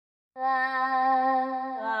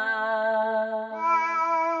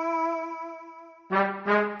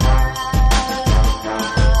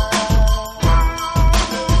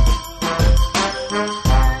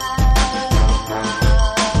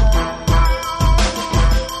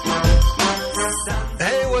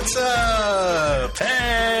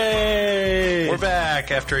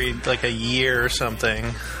After like a year or something.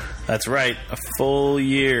 That's right, a full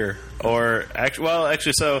year. Or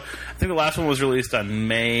actually, so I think the last one was released on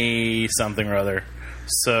May something or other.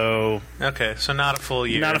 So okay, so not a full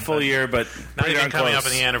year. Not a full year, but not even coming close.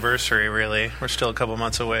 up on the anniversary. Really, we're still a couple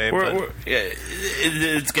months away.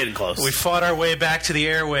 It's getting close. We fought our way back to the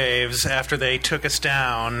airwaves after they took us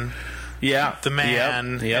down. Yeah, the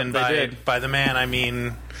man, yep, and they did. By the man, I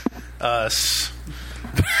mean us.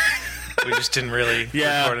 We just didn't really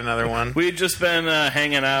record another one. We'd just been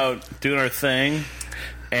hanging out, doing our thing,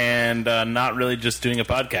 and not really just doing a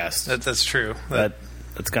podcast. That's true.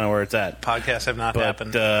 That's kind of where it's at. Podcasts have not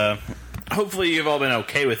happened. Hopefully you've all been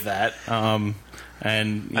okay with that. And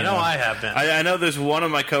I know I have been. I know there's one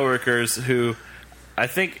of my coworkers who... I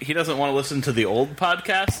think he doesn't want to listen to the old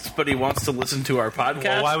podcasts, but he wants to listen to our podcast.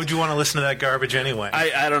 Well, why would you want to listen to that garbage anyway?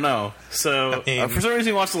 I don't know. So, for some reason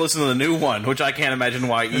he wants to listen to the new one, which I can't imagine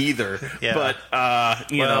why either. Yeah. But,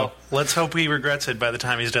 you know. Let's hope he regrets it by the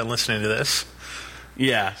time he's done listening to this.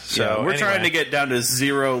 Yeah. So we're trying to get down to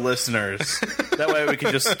 0 listeners. That way we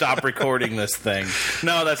can just stop recording this thing.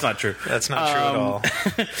 No, that's not true. That's not true at all.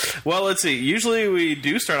 Well, let's see. Usually we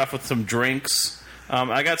do start off with some drinks.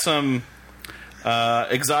 I got some...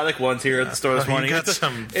 exotic ones here at the store this morning. You got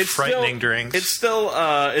some frightening drinks. It's still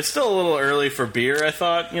a little early for beer, I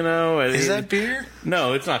thought, you know. Is that beer?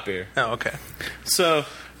 No, it's not beer. Oh, okay. So,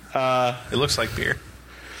 it looks like beer.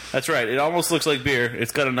 That's right. It almost looks like beer.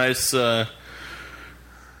 It's got a nice,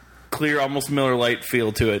 clear, almost Miller Lite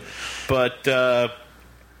feel to it. But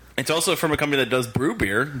it's also from a company that does brew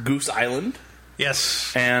beer, Goose Island.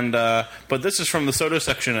 Yes. And but this is from the soda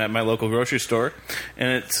section at my local grocery store, and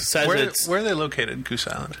it says where are they located? Goose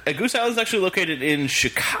Island. Goose Island is actually located in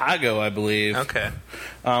Chicago, I believe. Okay.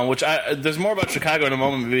 Which there's more about Chicago in a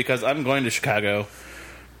moment because I'm going to Chicago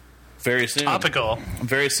very soon. Topical.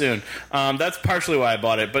 Very soon. That's partially why I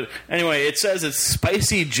bought it. But anyway, it says it's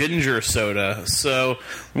spicy ginger soda. So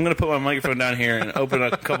I'm going to put my microphone down here and open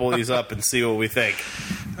a couple of these up and see what we think.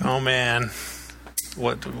 Oh man.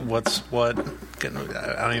 What? I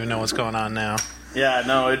don't even know what's going on now. Yeah,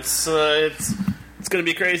 no, it's going to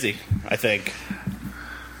be crazy, I think.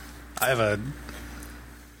 I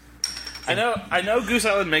know Goose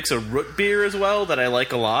Island makes a root beer as well that I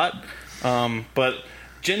like a lot. But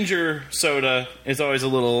ginger soda is always a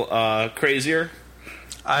little crazier.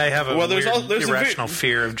 I have a irrational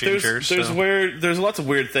fear of ginger. There's lots of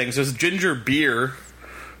weird things. There's ginger beer,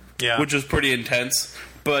 which is pretty intense.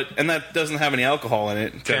 And that doesn't have any alcohol in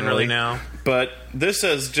it, generally. No. But this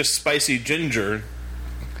says just spicy ginger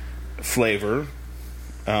flavor,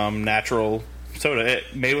 natural soda,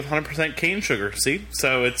 made with 100% cane sugar. See?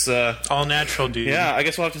 So it's... all natural, dude. Yeah, I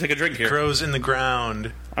guess we'll have to take a drink here. Grows in the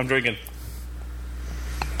ground. I'm drinking.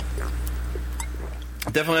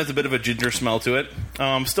 Definitely has a bit of a ginger smell to it.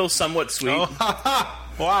 Still somewhat sweet. Oh,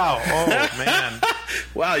 wow. Oh, man.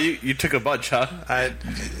 Wow, you took a bunch, huh?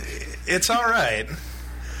 It's all right.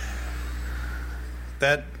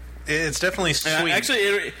 It's definitely sweet.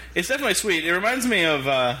 Actually, it's definitely sweet. It reminds me of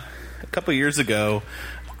a couple years ago,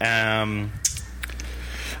 one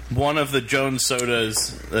of the Jones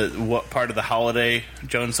sodas, what part of the holiday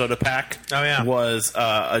Jones soda pack? Oh yeah, was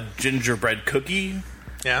a gingerbread cookie.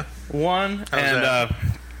 Yeah, one, and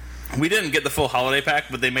we didn't get the full holiday pack,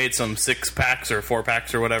 but they made some 6-packs or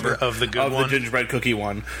 4-packs or whatever of the good one, the gingerbread cookie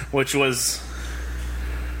one, which was.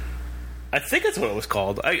 I think that's what it was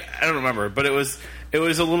called. I don't remember, but it was a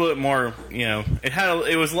little bit more, you know,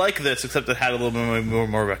 it was like this, except it had a little bit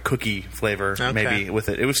more of a cookie flavor maybe with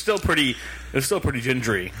it. It was still pretty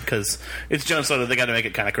gingery because it's Jones soda. They got to make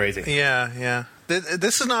it kind of crazy. Yeah.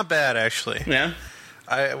 This is not bad actually. Yeah,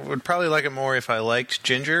 I would probably like it more if I liked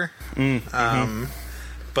ginger.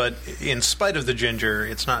 But in spite of the ginger,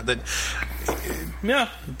 it's not that. Yeah,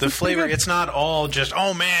 the flavor. It's not all just.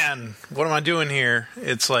 Oh man, what am I doing here?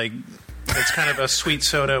 It's like. It's kind of a sweet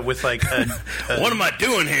soda with like a what am I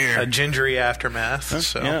doing here? A gingery aftermath.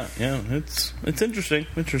 So. Yeah, it's interesting.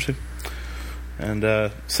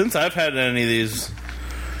 And since I've had any of these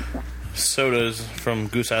sodas from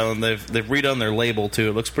Goose Island, they've redone their label too.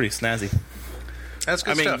 It looks pretty snazzy. That's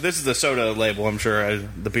good stuff. I mean, this is the soda label. I'm sure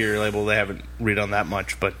the beer label they haven't redone that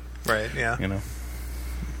much, but right, yeah, you know.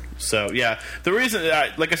 So, yeah, the reason,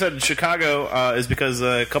 like I said, Chicago is because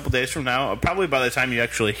a couple days from now, probably by the time you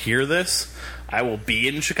actually hear this, I will be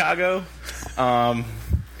in Chicago,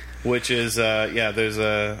 which is there's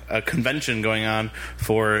a convention going on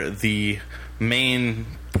for the main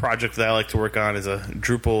project that I like to work on is a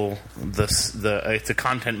Drupal. It's a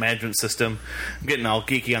content management system. I'm getting all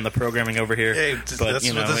geeky on the programming over here, but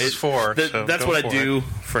that's what this is for. So that's what I do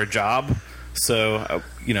for a job. So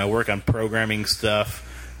work on programming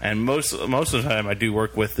stuff, and most of the time I do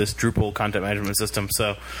work with this Drupal content management system.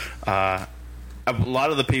 So a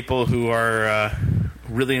lot of the people who are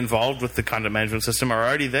really involved with the content management system are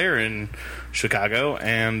already there in Chicago,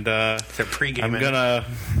 and they're pre-gaming.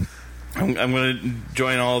 I'm gonna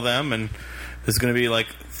join all of them, and there's gonna be like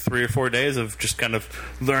 3 or 4 days of just kind of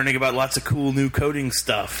learning about lots of cool new coding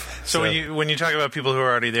stuff. So when you talk about people who are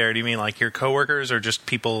already there, do you mean like your coworkers or just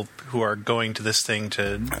people who are going to this thing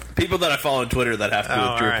to... People that I follow on Twitter that have to do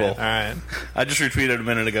with Drupal. All right. I just retweeted a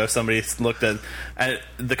minute ago, somebody looked at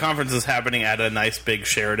the conference is happening at a nice big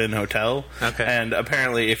Sheraton hotel. Okay. And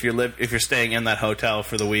apparently if you're staying in that hotel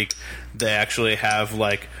for the week, they actually have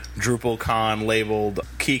like DrupalCon labeled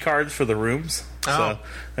key cards for the rooms. Oh. So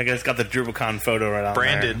I guess got the DrupalCon photo right on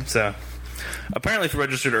branded. There. So apparently, if you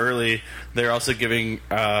registered early, they're also giving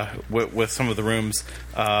with some of the rooms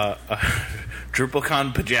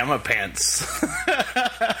DrupalCon pajama pants.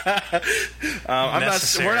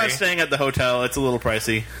 We're not staying at the hotel; it's a little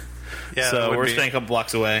pricey. Yeah, so we're staying a couple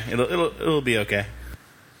blocks away. It'll be okay.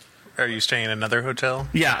 Are you staying in another hotel?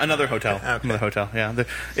 Yeah, another hotel. Okay. Another hotel. Yeah,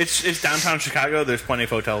 it's downtown Chicago. There's plenty of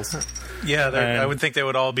hotels. Yeah, I would think they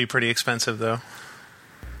would all be pretty expensive, though.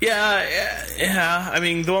 Yeah. I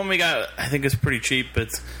mean, the one we got, I think, is pretty cheap. But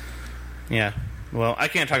yeah. Well, I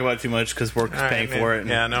can't talk about it too much because work is paying for it.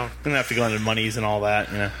 Yeah, no. I'm gonna have to go into monies and all that.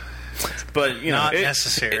 But not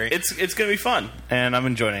necessary. It's gonna be fun, and I'm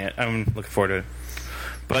enjoying it. I'm looking forward to it.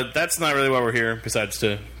 But that's not really why we're here. Besides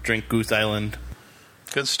to drink Goose Island.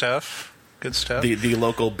 Good stuff. The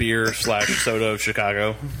local beer / soda of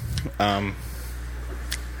Chicago.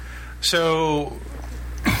 So,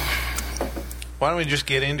 why don't we just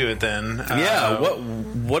get into it then? Yeah.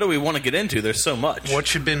 What do we want to get into? There's so much.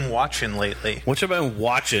 What you been watching lately? What you been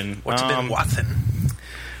watching? What's been watching?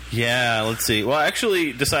 Yeah. Let's see. Well, I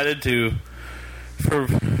actually decided to for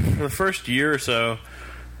the first year or so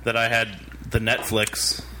that I had the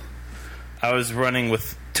Netflix. I was running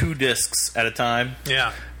with 2 discs at a time.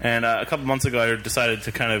 Yeah. And a couple months ago, I decided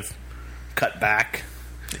to kind of cut back.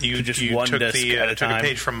 You just one took disc at a time. Took a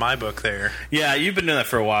page from my book there. Yeah, you've been doing that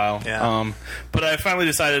for a while. Yeah. But I finally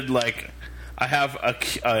decided, like, I have a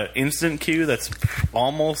instant queue that's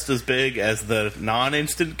almost as big as the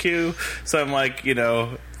non-instant queue. So I'm like,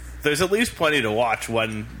 there's at least plenty to watch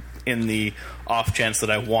when in the off chance that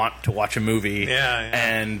I want to watch a movie. Yeah.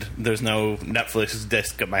 And there's no Netflix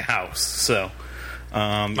disc at my house. So...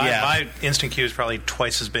 my instant queue is probably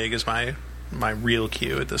twice as big as my real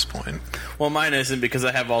queue at this point. Well, mine isn't because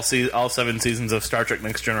I have all 7 seasons of Star Trek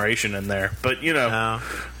Next Generation in there. But which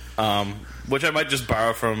I might just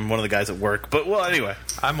borrow from one of the guys at work. But well, anyway,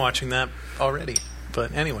 I'm watching that already.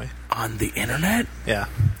 But anyway, on the internet, yeah,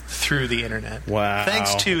 through the internet.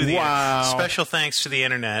 Wow! Special thanks to the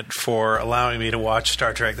internet for allowing me to watch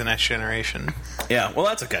Star Trek: The Next Generation. Yeah, well,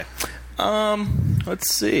 that's okay.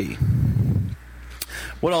 Let's see.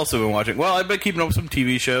 What else have I been watching? Well, I've been keeping up with some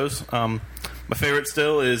TV shows. My favorite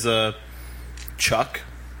still is Chuck.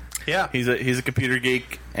 Yeah, he's a computer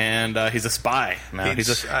geek and he's a spy now.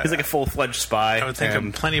 He's like a full-fledged spy. I would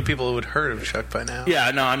think plenty of people would have heard of Chuck by now.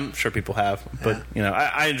 Yeah, no, I'm sure people have, but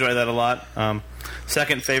I enjoy that a lot.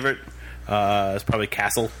 Second favorite is probably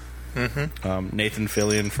Castle. Mm-hmm. Nathan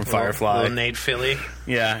Fillion from Firefly. Little Nate Philly.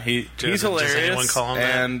 Yeah, he's hilarious. Does anyone call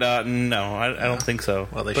him that? And no, I don't think so.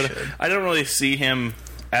 Well, they should. I don't really see him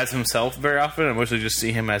as himself very often. I mostly just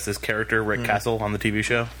see him as his character, Rick Castle, on the TV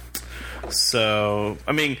show. So,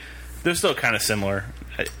 I mean, they're still kind of similar.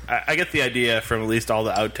 I get the idea from at least all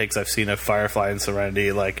the outtakes I've seen of Firefly and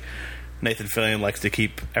Serenity. Like, Nathan Fillion likes to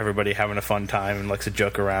keep everybody having a fun time and likes to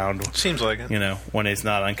joke around. Seems like it. When he's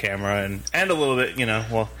not on camera. And a little bit,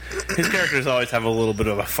 his characters always have a little bit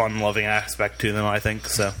of a fun-loving aspect to them, I think.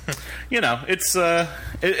 So, it's a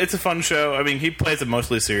fun show. I mean, he plays a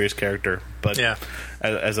mostly serious character. But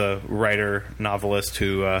as a writer, novelist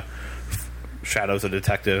who shadows a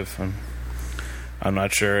detective, I'm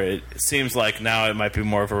not sure. It seems like now it might be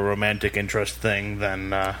more of a romantic interest thing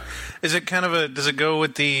than... Is it kind of does it go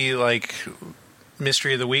with the, like,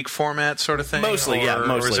 Mystery of the Week format sort of thing? Mostly.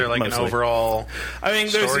 Or is there, like, an overall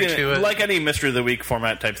story to it? Like any Mystery of the Week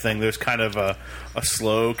format type thing, there's kind of a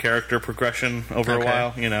slow character progression over a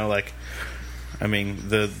while. The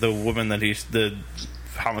woman that the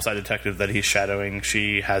homicide detective that he's shadowing,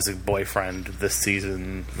 she has a boyfriend this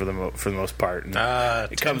season for the most part. And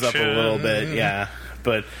it comes up a little bit, yeah.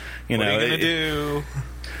 But you know, what are you gonna do?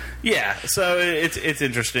 Yeah, so it's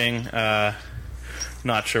interesting.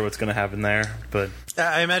 Not sure what's going to happen there, but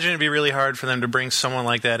I imagine it'd be really hard for them to bring someone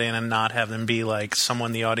like that in and not have them be like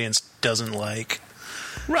someone the audience doesn't like.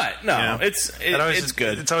 Right? No, You know? it's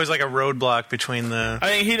good. It's always like a roadblock between the.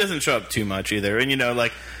 I mean, he doesn't show up too much either, and you know,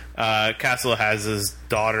 like Castle has his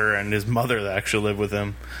daughter and his mother that actually live with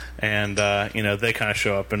him, and you know, they kind of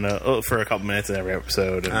show up for a couple minutes in every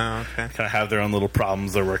episode, and kind of have their own little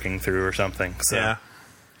problems they're working through or something. So. Yeah.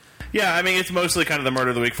 Yeah, I mean, it's mostly kind of the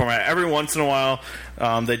Murder of the Week format. Every once in a while,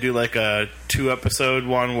 they do like a 2-episode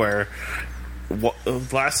one where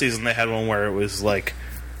last season they had one where it was like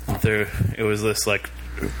it was this like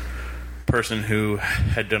person who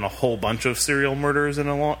had done a whole bunch of serial murders in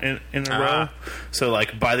a row. So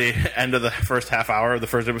like by the end of the first half hour of the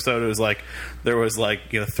first episode, it was like there was like,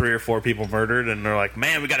 you know, 3 or 4 people murdered, and they're like,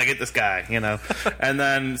 man, we got to get this guy, you know. And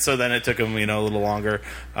then it took them, you know, a little longer.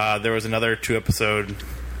 There was another 2-episode.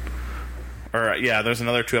 There's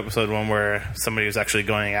another 2-episode one where somebody was actually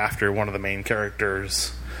going after one of the main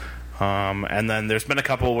characters. And then there's been a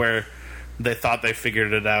couple where they thought they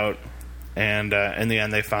figured it out, and in the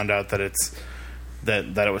end they found out that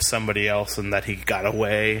that it was somebody else and that he got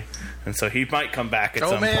away, and so he might come back at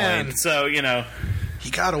some point. So, you know, he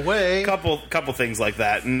got away. Couple things like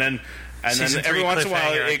that, and then every once in a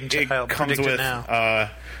while it comes with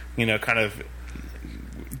you know, kind of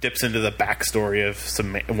dips into the backstory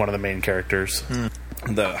of one of the main characters.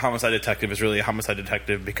 The homicide detective is really a homicide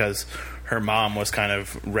detective because her mom was kind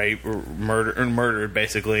of murdered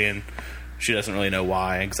basically, and she doesn't really know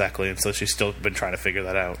why exactly, and so she's still been trying to figure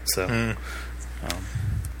that out. So,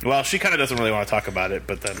 well, she kind of doesn't really want to talk about it,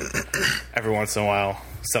 but then every once in a while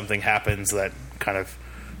something happens that kind of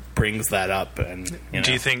brings that up. And you know.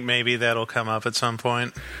 Do you think maybe that'll come up at some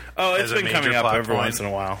point? Oh, it's been coming up every once in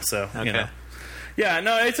a while. So, you know. Yeah,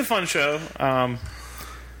 no, it's a fun show.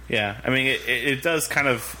 Yeah, I mean, it does kind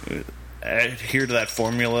of adhere to that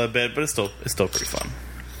formula a bit, but it's still pretty fun.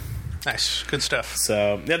 Nice, good stuff.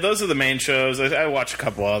 So, yeah, those are the main shows. I watch a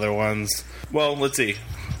couple other ones. Well, let's see.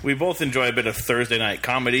 We both enjoy a bit of Thursday night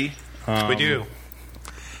comedy. We do.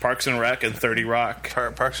 Parks and Rec and 30 Rock.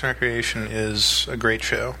 Parks and Recreation is a great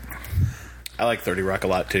show. I like 30 Rock a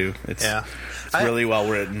lot, too. It's really well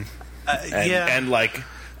written. And like,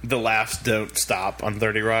 the laughs don't stop on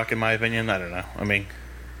 30 Rock, in my opinion. I don't know. I mean,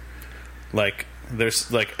 like,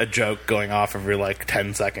 there's like a joke going off every like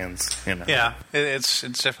 10 seconds, you know. Yeah, it's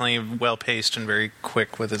definitely well paced and very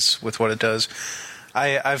quick with what it does.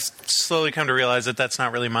 I've slowly come to realize that that's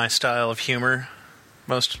not really my style of humor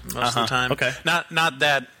most of the time. Okay. Not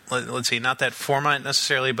that, let's see, not that format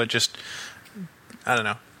necessarily, but just, I don't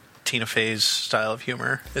know, Tina Fey's style of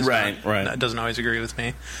humor is right. That doesn't always agree with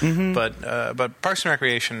me. Mm-hmm. But Parks and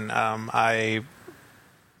Recreation, I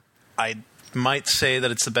might say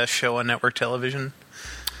that it's the best show on network television.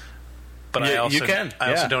 But I also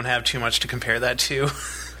don't have too much to compare that to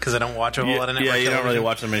because I don't watch a whole lot of network television. Yeah, you don't really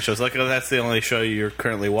watch that many shows. Like, that's the only show you're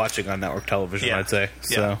currently watching on network television, I'd say.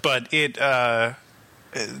 So. Yeah, but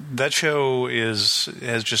that show has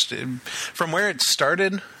just, from where it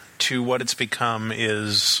started to what it's become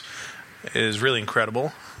is really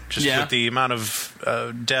incredible. Just with the amount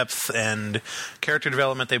of depth and character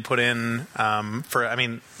development they put in for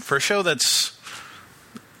a show that's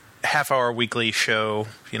half-hour weekly show,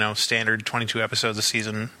 you know, standard 22 episodes a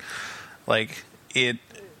season, like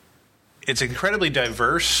it's incredibly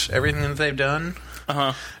diverse, everything that they've done,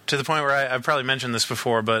 to the point where I've probably mentioned this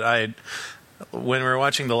before, but when we were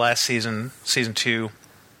watching the last season 2,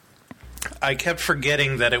 I kept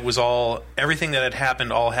forgetting that it was everything that had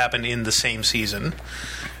happened all happened in the same season.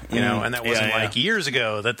 You know, and that wasn't like years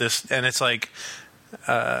ago that this, and it's like,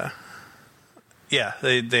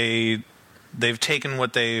 they've taken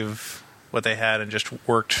what they had and just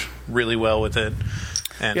worked really well with it.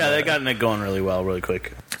 And they've gotten it going really well, really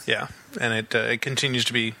quick. Yeah, and it continues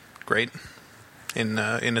to be great in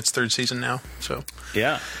its 3rd season now. So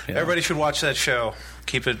everybody should watch that show.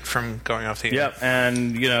 Keep it from going off the air. Yep,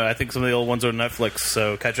 and you know, I think some of the old ones are on Netflix,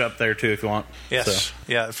 so catch up there too if you want. Yes,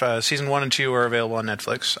 if season 1 and 2 are available on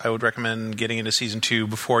Netflix, I would recommend getting into season 2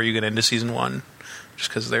 before you get into season 1, just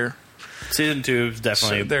because season 2 is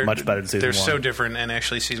definitely much better than season 1. They're so different, and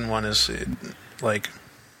actually season 1 is like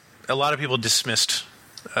a lot of people dismissed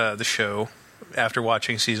the show after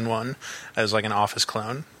watching season 1 as like an Office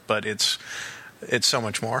clone, but it's so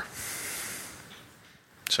much more.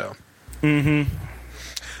 So. Mm-hmm.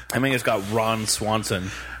 I mean, it's got Ron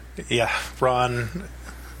Swanson. Yeah, Ron,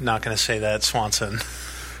 not going to say that, Swanson.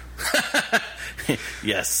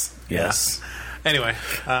 Yes. Anyway,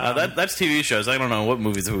 that's TV shows. I don't know, what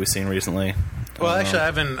movies have we seen recently. Well, actually,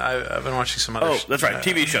 I've been watching some other. Oh, that's right,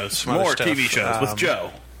 TV shows. More TV shows with Joe.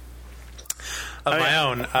 Of my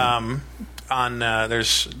own. On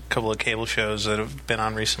there's a couple of cable shows that have been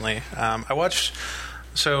on recently. I watched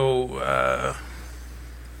The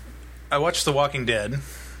Walking Dead.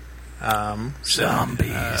 Zombies.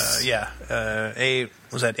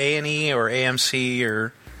 Was that A&E or AMC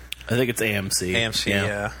or? I think it's AMC. AMC,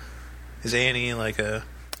 yeah. Is A&E like a?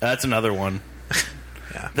 That's another one.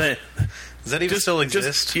 Yeah. Does that even still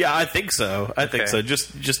exist? Yeah, I think so. I think so.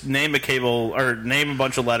 Just name a cable or name a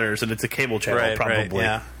bunch of letters, and it's a cable channel, probably.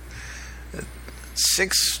 Right, yeah.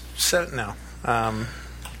 6, 7. No. Not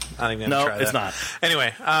even gonna try that. It's not.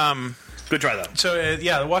 Anyway, good try though. So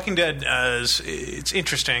The Walking Dead it's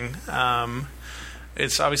interesting.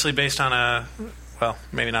 It's obviously based on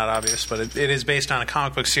maybe not obvious, but it is based on a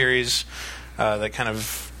comic book series that kind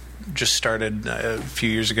of just started a few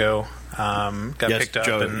years ago. Got picked up.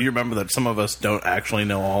 Joe, you remember that some of us don't actually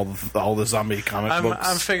know all the zombie comic books.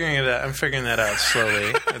 I'm figuring it out. I'm figuring that out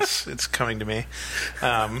slowly. it's coming to me.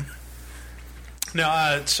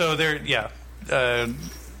 So there,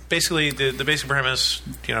 basically the basic premise,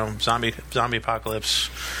 zombie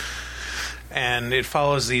apocalypse, and it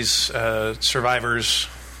follows these survivors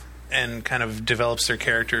and kind of develops their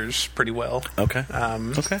characters pretty well. Okay.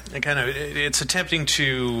 It's attempting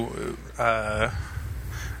to, I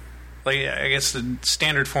guess the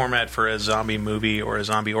standard format for a zombie movie or a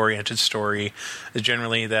zombie-oriented story is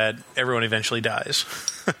generally that everyone eventually dies,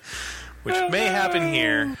 which may happen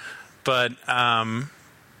here, but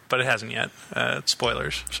it hasn't yet.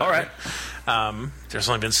 Spoilers. Sorry. All right. There's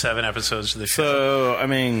only been 7 episodes of the show. So, I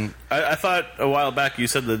mean, I thought a while back you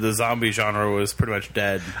said that the zombie genre was pretty much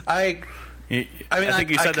dead. I think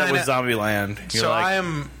you said that was Zombieland. So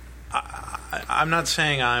I'm not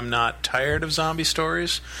saying I'm not tired of zombie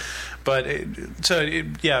stories, but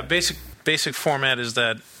basic format is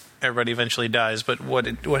that everybody eventually dies. But what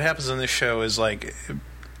happens in this show is it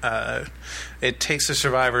takes the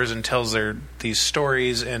survivors and tells these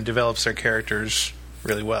stories and develops their characters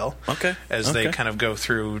really well. Okay. As they kind of go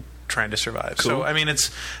through trying to survive. Cool. So I mean,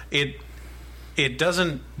 it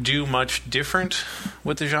doesn't do much different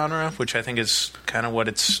with the genre, which I think is kind of what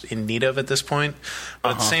it's in need of at this point.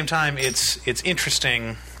 But at the same time, it's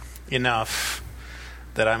interesting enough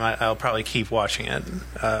that I'll probably keep watching it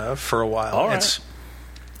for a while. All right.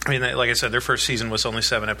 Like I said, their first season was only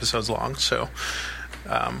 7 episodes long, so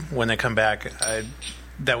when they come back,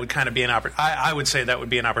 that would kind of be I would say that would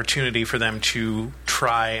be an opportunity for them to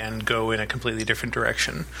try and go in a completely different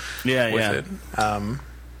direction. With it.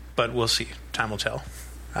 But we'll see. Time will tell.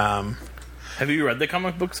 Have you read the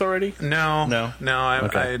comic books already? No.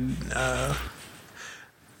 Okay.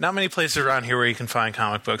 Not many places around here where you can find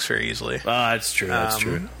comic books very easily. That's true. That's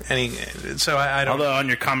true. So I don't. Although on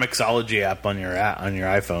your Comixology app on your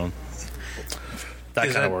iPhone, that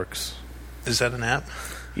kind of works. Is that an app?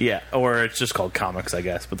 Yeah, or it's just called Comics, I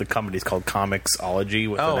guess. But the company's called Comixology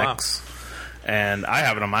with an X. And I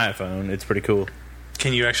have it on my iPhone. It's pretty cool.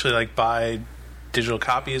 Can you actually buy digital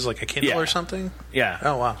copies like a Kindle or something? Yeah.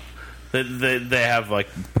 Oh wow. They have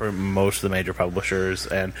most of the major publishers,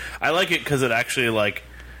 and I like it because it actually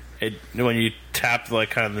when you tap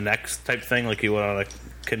kind of the next type thing, like you would on a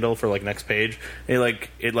Kindle for next page, it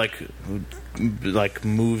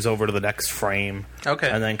moves over to the next frame. Okay.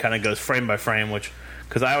 And then kind of goes frame by frame,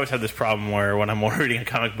 because I always have this problem where when I'm reading a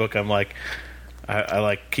comic book, I'm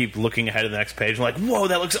I keep looking ahead of the next page. I'm like, whoa,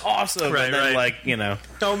 that looks awesome! Right, and then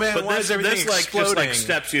oh man, but why is everything exploding? Just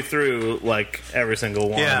steps you through every single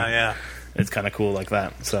one. Yeah. It's kind of cool like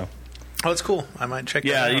that. So. Oh, it's cool. I might check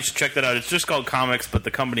that out. Yeah, you should check that out. It's just called Comics, but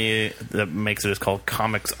the company that makes it is called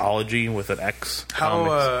Comixology with an X. How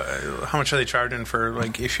much are they charging for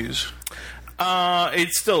issues?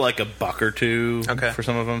 It's still $1 or $2 okay. for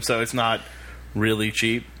some of them, so it's not really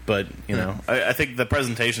cheap. But I think the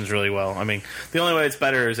presentation's really well. I mean, the only way it's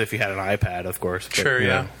better is if you had an iPad, of course. But, sure,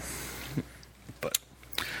 yeah. But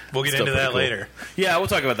we'll get into that later. Yeah, we'll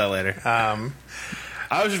talk about that later.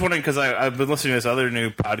 I was just wondering because I've been listening to this other new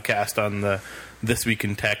podcast on the This Week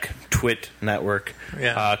in Tech Twit network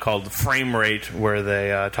called Frame Rate, where they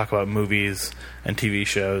talk about movies and TV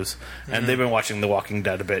shows, and they've been watching The Walking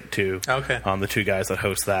Dead a bit too. Okay, the 2 guys that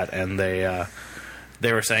host that, and they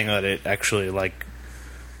were saying that it actually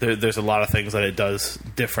there's a lot of things that it does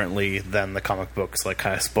differently than the comic books,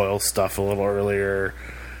 kind of spoils stuff a little earlier,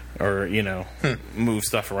 or move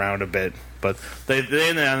stuff around a bit. But they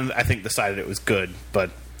in the end, I think, decided it was good. But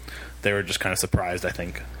they were just kind of surprised, I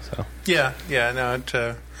think. So Yeah, no,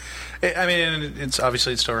 I mean, it's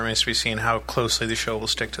obviously it still remains to be seen how closely the show will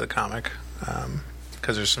stick to the comic,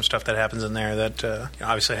 because there's some stuff that happens in there that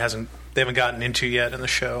obviously they haven't gotten into yet in the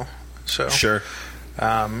show. So sure.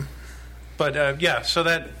 But so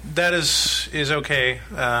that is okay.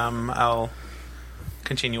 I'll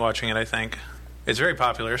continue watching it. I think it's very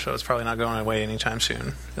popular, so it's probably not going away anytime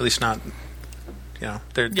soon. At least not.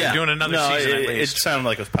 They're doing another season at least. It sounded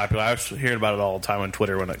like it was popular. I was hearing about it all the time on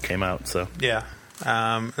Twitter when it came out. So yeah.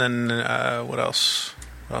 Then what else?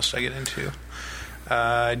 What else did I get into?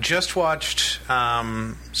 I just watched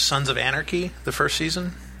Sons of Anarchy, the first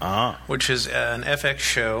season, which is an FX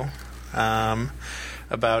show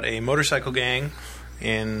about a motorcycle gang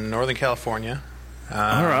in Northern California.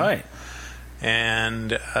 All right.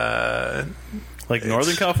 And like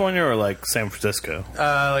Northern California or like San Francisco?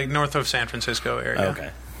 Like north of San Francisco area.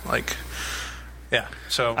 Okay. Like, yeah.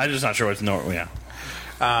 So I'm just not sure what's north. Yeah.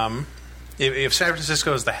 If San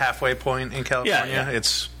Francisco is the halfway point in California,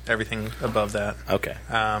 it's everything above that. Okay.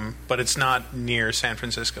 But it's not near San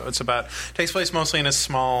Francisco. Takes place mostly in a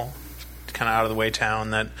small, kind of out of the way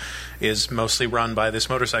town that is mostly run by this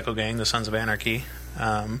motorcycle gang, the Sons of Anarchy.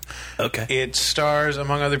 Okay. It stars,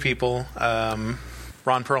 among other people, Ron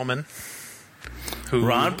Perlman.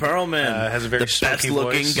 Ron Perlman has a very the best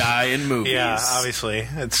looking voice. Guy in movies. Yeah, obviously.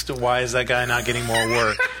 Why is that guy not getting more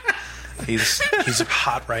work? He's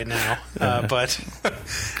hot right now. But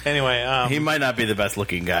anyway, he might not be the best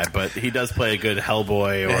looking guy, but he does play a good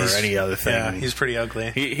Hellboy or any other thing. Yeah, he's pretty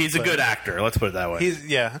ugly. He's a good actor. Let's put it that way.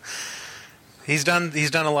 He's done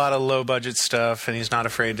a lot of low budget stuff, and he's not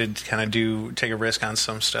afraid to kind of take a risk on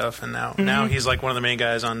some stuff. And now he's like one of the main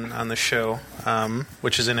guys on the show,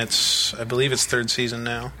 which is in I believe its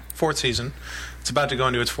fourth season. It's about to go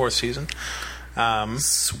into its fourth season.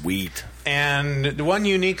 Sweet. And the one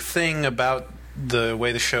unique thing about the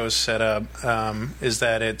way the show is set up is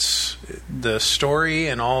that it's the story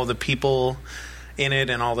and all the people in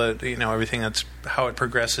it and all the everything that's how it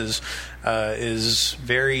progresses is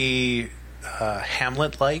very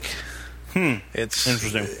Hamlet-like. It's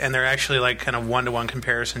interesting, and they're actually like kind of one-to-one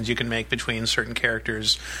comparisons you can make between certain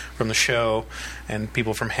characters from the show and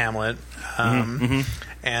people from Hamlet.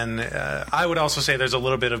 And I would also say there's a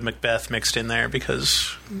little bit of Macbeth mixed in there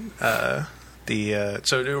because so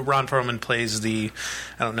Ron Perlman plays I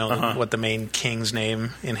don't know what the main king's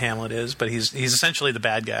name in Hamlet is, but he's essentially the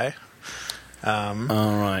bad guy. All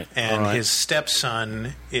right. And his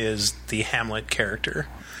stepson is the Hamlet character.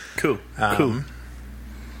 Cool.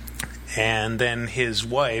 And then his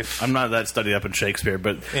wife. I'm not that studied up in Shakespeare,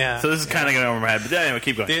 but so this is kind of going over my head. But anyway,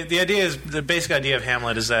 keep going. The basic idea of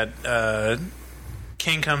Hamlet is that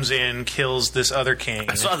king comes in, kills this other king.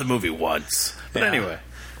 I saw the movie once, but anyway,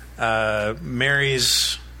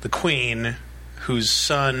 marries the queen, whose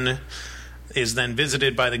son is then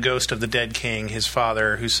visited by the ghost of the dead king, his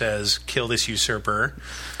father, who says, "Kill this usurper."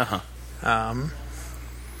 And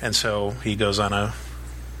so he goes on a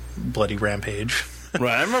bloody rampage.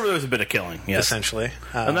 Right, I remember there was a bit of killing, yes. Essentially.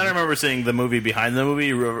 And then I remember seeing the movie behind the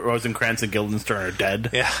movie, Rosencrantz and Guildenstern are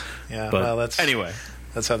dead. Yeah. But anyway.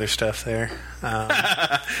 That's other stuff there.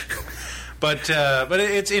 But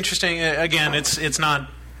it's interesting. Again, it's not...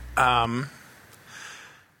 I'm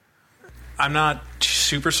not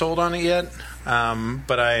super sold on it yet,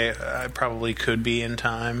 but I probably could be in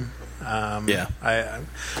time. I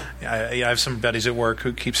have some buddies at work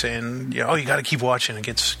who keep saying, you got to keep watching. It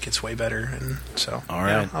gets way better, and so all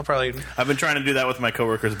right. I've been trying to do that with my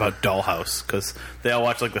coworkers about Dollhouse because they all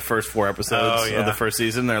watch like the first 4 episodes of the first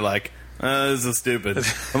season. They're like, this is stupid.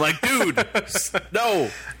 I'm like, dude, no.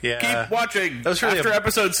 Yeah. Keep watching. That was really After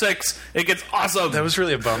episode 6, it gets awesome. That was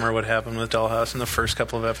really a bummer what happened with Dollhouse in the first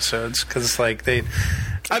couple of episodes because like it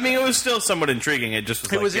was still somewhat intriguing. It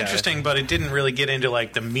just was interesting, but it didn't really get into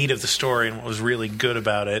like the meat of the story and what was really good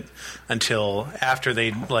about it until after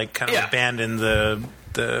they like kind of abandoned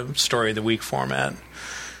the story of the week format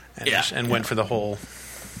and went for the whole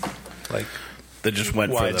like they just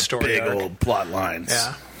went for the story big arc. old plot lines.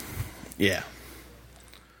 Yeah.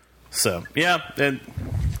 So, and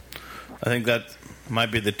I think that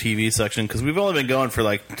might be the TV section because we've only been going for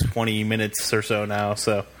like 20 minutes or so now.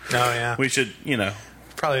 So, we should,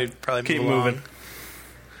 probably keep moving.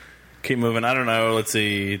 Keep moving. I don't know. Let's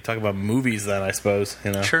see. Talk about movies then, I suppose.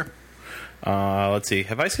 Sure. Let's see.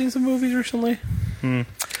 Have I seen some movies recently?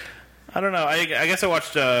 I don't know. I guess I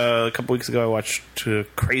watched a couple weeks ago. I watched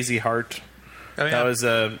Crazy Heart. Oh, yeah. That was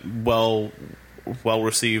well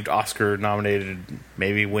received, Oscar nominated,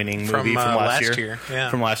 maybe winning movie from last year. Yeah.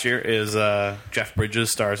 From last year is Jeff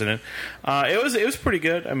Bridges stars in it. It was pretty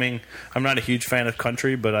good. I mean, I'm not a huge fan of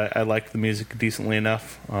country, but I liked the music decently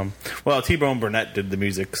enough. Well, T-Bone Burnett did the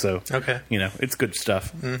music, so it's good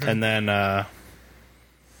stuff. Mm-hmm. And then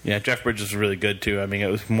Jeff Bridges was really good too. I mean, it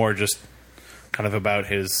was more just kind of about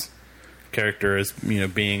his character as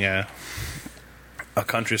being a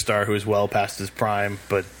country star who is well past his prime,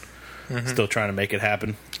 but still trying to make it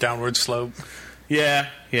happen. Downward slope. Yeah.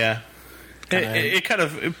 It kind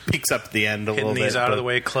of peaks up at the end a little bit. Hitting these out of the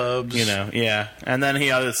way clubs. And then he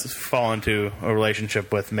does fall into a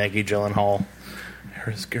relationship with Maggie Gyllenhaal.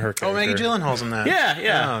 Her character. Oh, Maggie Gyllenhaal's in that.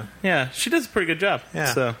 Yeah. She does a pretty good job.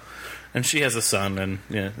 Yeah. So, and she has a son and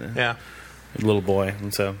a little boy,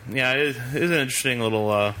 and so it is an interesting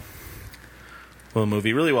little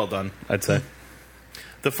movie. Really well done, I'd say.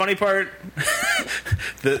 The funny part,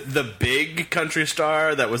 the big country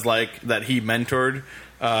star that was that he mentored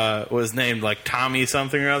was named Tommy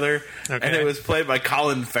something or other, and it was played by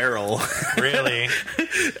Colin Farrell. Really?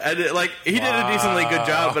 And he did a decently good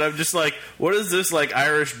job, but I'm just what is this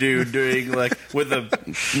Irish dude doing with a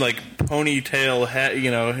ponytail head,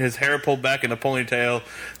 his hair pulled back in a ponytail,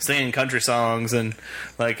 singing country songs, and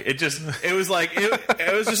it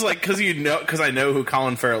was just because I know who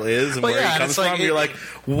Colin Farrell is and where he comes from. You're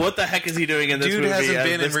what the heck is he doing in this movie? Dude hasn't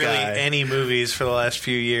been in really guy? Any movies for the last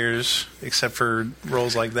few years except for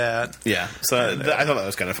roles like that. Yeah, so I thought that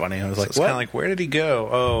was kind of funny. I was it's kind of where did he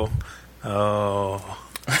go? Oh,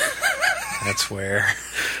 that's where.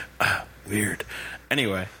 Weird.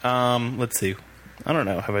 Anyway, let's see. I don't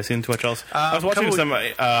know. Have I seen too much else? I was watching some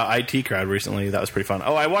IT Crowd recently. That was pretty fun.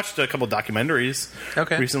 Oh, I watched a couple documentaries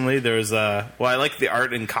recently. There's I like the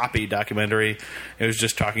Art and Copy documentary. It was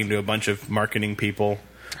just talking to a bunch of marketing people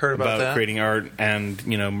about creating art and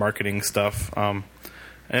marketing stuff. And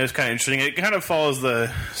it was kind of interesting. It kind of follows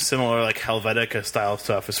the similar Helvetica style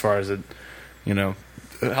stuff as far as it,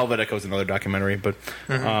 Helvetica was another documentary, but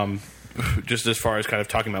just as far as kind of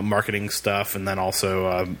talking about marketing stuff, and then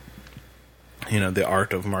also the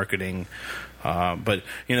art of marketing. But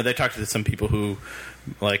they talked to some people who,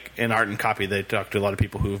 in Art and Copy, they talked to a lot of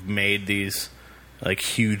people who've made these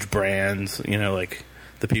huge brands.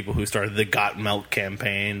 The people who started the Got Milk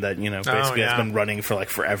campaign that basically has been running for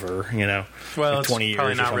forever. Well, 20 years.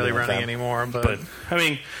 Probably not really running anymore, but I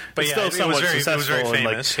mean, it's still somewhat successful. It was very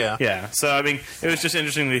famous. Yeah. So I mean, it was just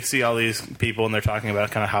interesting to see all these people, and they're talking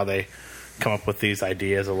about kind of how they come up with these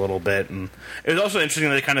ideas a little bit, and it was also interesting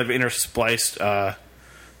that they kind of interspliced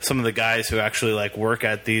some of the guys who actually work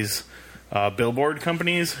at these billboard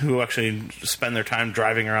companies who actually spend their time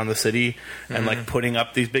driving around the city and putting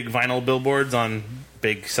up these big vinyl billboards on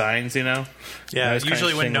big signs, Yeah,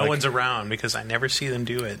 usually when no one's around, because I never see them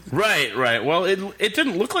do it. Right. Well, it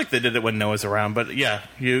didn't look like they did it when Noah's around, but yeah,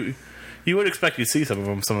 you would expect you to see some of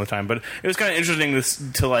them some of the time. But it was kind of interesting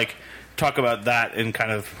to talk about that in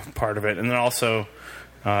kind of part of it, and then also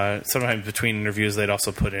sometimes between interviews they'd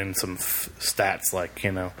also put in some stats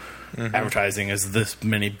advertising is this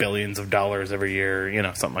many billions of dollars every year,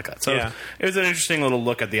 something like that. So it was an interesting little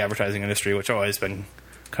look at the advertising industry, which I've always been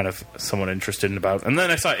kind of somewhat interested in about. And then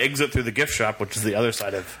I saw Exit Through the Gift Shop, which is the other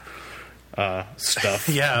side of stuff.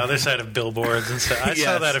 Other side of billboards and stuff. I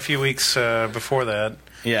saw that a few weeks before that.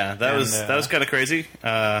 Yeah, that was kind of crazy.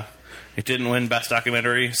 It didn't win Best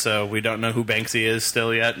Documentary, so we don't know who Banksy is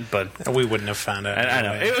still yet. But we wouldn't have found out. I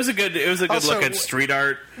know it was a good also, look at street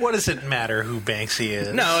art. What does it matter who Banksy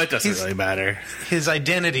is? No, it doesn't really matter. His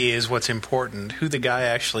identity is what's important. Who the guy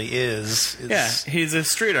actually is he's a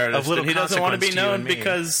street artist. And he doesn't want to be known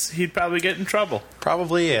because he'd probably get in trouble.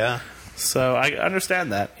 Probably, yeah. So I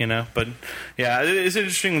understand that, But yeah, it's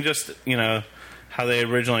interesting. Just how they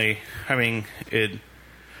originally. I mean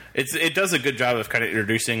It does a good job of kind of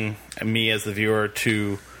introducing me as the viewer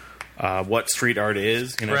to what street art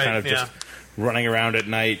is, just running around at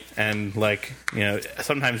night and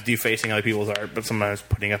sometimes defacing other people's art, but sometimes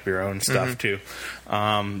putting up your own stuff too.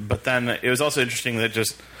 But then it was also interesting that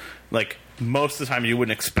just most of the time you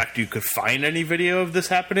wouldn't expect you could find any video of this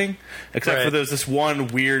happening, except for there's this one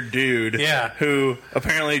weird dude who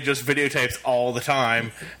apparently just videotapes all the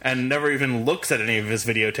time and never even looks at any of his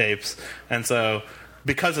videotapes, and so.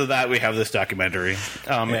 Because of that, we have this documentary.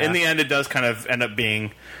 In the end, it does kind of end up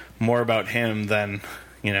being more about him than,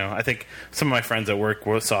 I think some of my friends at work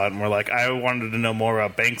saw it and were like, I wanted to know more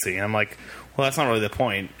about Banksy. And I'm like, well, that's not really the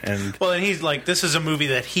point. And he's like, this is a movie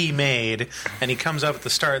that he made, and he comes up at the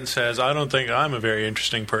start and says, I don't think I'm a very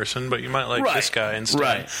interesting person, but you might like this guy instead.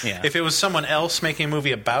 Right. Yeah. If it was someone else making a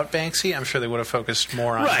movie about Banksy, I'm sure they would have focused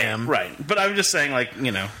more on him. Right. But I'm just saying,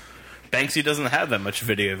 Banksy doesn't have that much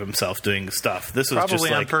video of himself doing stuff. This was probably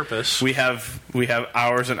just like, on purpose. We have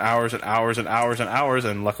hours and hours and hours and hours and hours,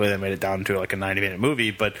 and luckily they made it down to like a 90-minute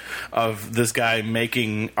movie, but of this guy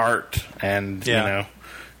making art and you know,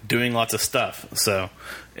 doing lots of stuff. So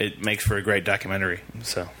it makes for a great documentary.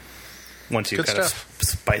 So once you Good kind of stuff.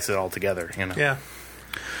 spice it all together, you know. Yeah.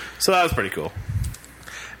 So that was pretty cool.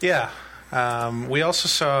 Yeah. We also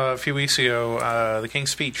saw a few weeks ago The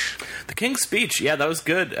King's Speech. The King's Speech, yeah, that was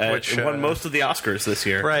good. Which, it won most of the Oscars this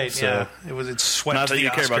year. Right, so. yeah. It swept Not that the you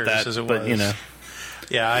Oscars care about that, as it but, was. you know.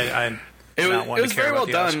 Yeah, It was very well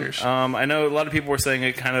done. Oscars. I know a lot of people were saying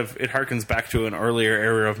it harkens back to an earlier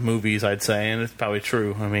era of movies, I'd say, and it's probably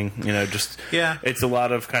true. I mean, you know, it's a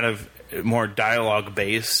lot of kind of more dialogue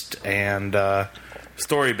based and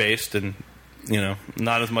story based, and you know,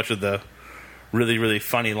 not as much of the really, really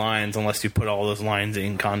funny lines unless you put all those lines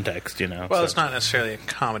in context, you know. Well, it's not necessarily a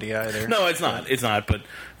comedy either. No, it's not. It's not, but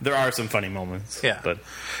there are some funny moments. Yeah. But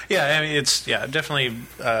yeah, I mean, it's definitely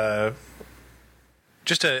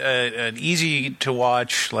just an easy to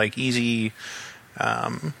watch, like easy,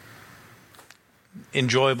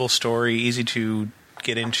 enjoyable story, easy to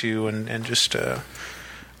get into, and just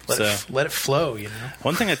let it flow, you know.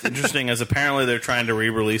 One thing that's interesting is apparently they're trying to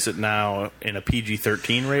re-release it now in a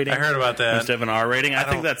PG-13 rating. I heard about that instead of an R rating. I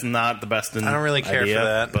think that's not the best. I don't really care idea, for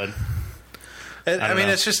that, but I mean,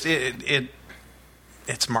 it's just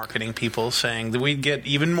it's marketing people saying that we'd get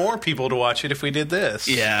even more people to watch it if we did this.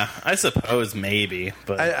 Yeah, I suppose maybe,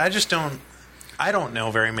 but I just don't. I don't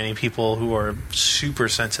know very many people who are super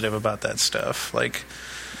sensitive about that stuff. Like,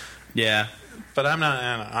 yeah. But I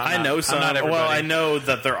know some. I'm not everybody. Well, I know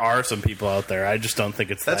that there are some people out there. I just don't think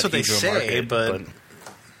it's that's what they say. Market, but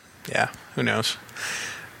yeah, who knows?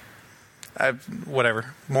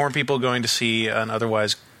 Whatever. More people going to see an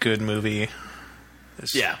otherwise good movie.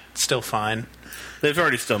 Is still fine. They've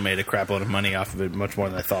already still made a crap load of money off of it, much more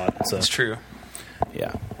than I thought. So it's true.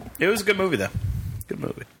 Yeah, it was a good movie though. Good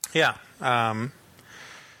movie. Yeah.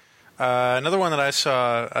 Another one that I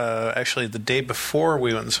saw actually the day before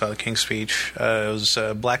we went and saw The King's Speech was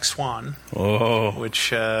Black Swan. Oh,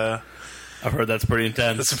 which I've heard that's pretty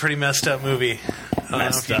intense. It's a pretty messed up movie. I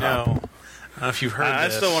don't know if you've heard. I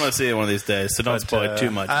still want to see it one of these days, so don't spoil it too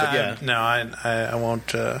much. But yeah, no, I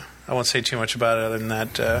won't. I won't say too much about it other than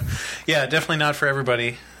that. Yeah, definitely not for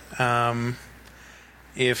everybody.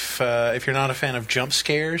 If you're not a fan of jump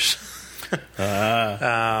scares.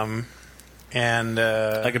 And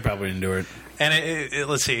I could probably endure it. And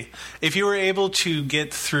let's see, if you were able to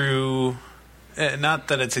get through, not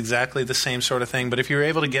that it's exactly the same sort of thing, but if you were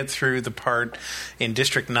able to get through the part in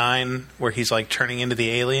District 9 where he's like turning into the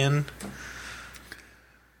alien,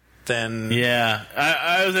 then yeah,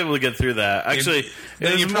 I was able to get through that. Actually,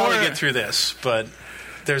 then you probably get through this, but.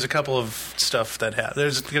 There's a couple of stuff that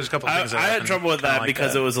there's a couple of things. I had trouble with that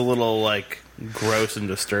because it was a little like gross and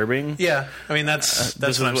disturbing. Yeah, I mean that's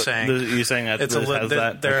what I'm saying. You're saying that it's has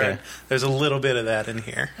that? Okay. There's a little bit of that in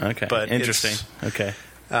here. Okay, but interesting. Okay.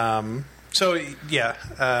 So yeah,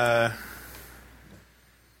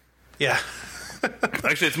 yeah.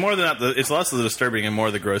 Actually, it's more than that. It's less of the disturbing and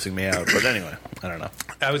more the grossing me out. But anyway, I don't know.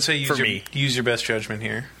 I would say use your best judgment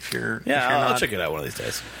here. If you're I'll check it out one of these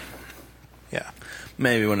days. Yeah.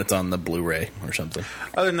 Maybe when it's on the Blu-ray or something.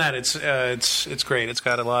 Other than that, it's great. It's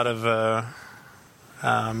got a lot of.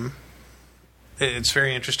 It's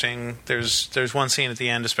very interesting. There's one scene at the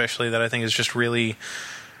end, especially that I think is just really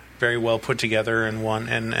very well put together and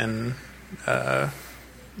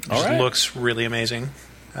looks really amazing.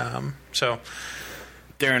 So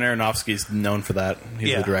Darren Aronofsky's known for that.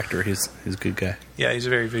 He's the director. He's a good guy. Yeah, he's a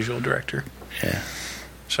very visual director. Yeah.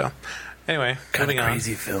 So anyway, kind of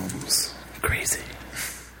crazy films. Crazy.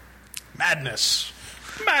 Madness.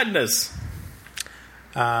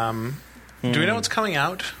 Do we know what's coming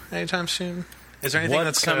out anytime soon? Is there anything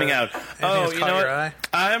that's coming out? Oh, you know what?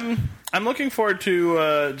 I'm looking forward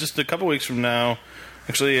to just a couple weeks from now.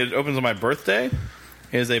 Actually, it opens on my birthday.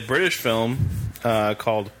 It is a British film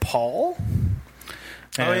called Paul.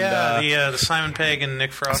 And, the Simon Pegg and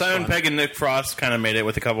Nick Frost. Pegg and Nick Frost kind of made it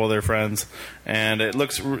with a couple of their friends, and it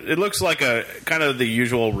looks like a kind of the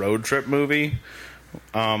usual road trip movie.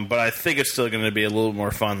 But I think it's still going to be a little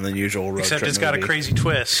more fun than the usual road trip movie. Except it's got a crazy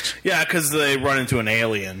twist. Yeah, because they run into an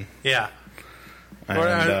alien. Yeah.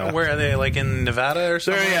 And, where are they? Like in Nevada or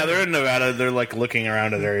something? They're in Nevada. They're like looking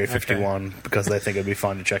around at Area 51 because they think it'd be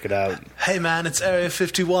fun to check it out. Hey man, it's Area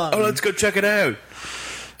 51. Oh, let's go check it out.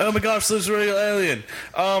 Oh my gosh, there's a real alien.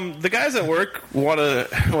 The guys at work want to.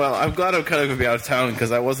 Well, I'm glad I'm kind of going to be out of town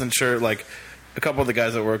because I wasn't sure. Like, a couple of the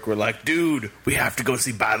guys at work were like, "Dude, we have to go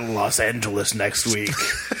see Battle of Los Angeles next week.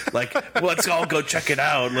 Like, let's all go check it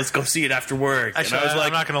out. Let's go see it after work." Actually, and I was like,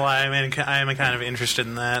 I'm not going to lie. I am kind of interested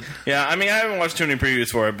in that. yeah, I mean, I haven't watched too many previews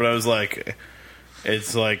for it, but I was like,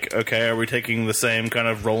 it's like, okay, are we taking the same kind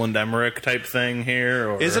of Roland Emmerich type thing here?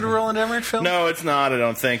 Or... Is it a Roland Emmerich film? No, it's not, I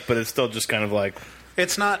don't think, but it's still just kind of like...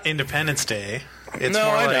 It's not Independence Day. It's no,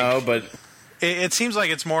 more I like, know, but... It seems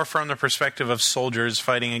like it's more from the perspective of soldiers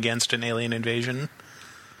fighting against an alien invasion.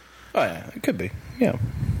 Oh, yeah, it could be, yeah.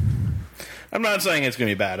 I'm not saying it's going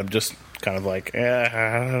to be bad, I'm just kind of like,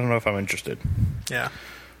 I don't know if I'm interested. Yeah.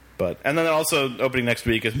 But and then also opening next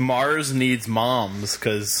week is Mars Needs Moms,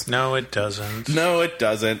 because... No, it doesn't. No, it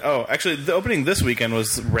doesn't. Oh, actually, the opening this weekend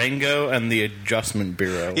was Rango and the Adjustment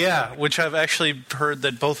Bureau. Yeah, which I've actually heard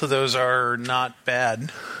that both of those are not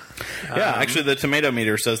bad. Yeah, actually, the tomato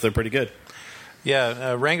meter says they're pretty good.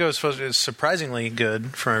 Yeah, Rango is surprisingly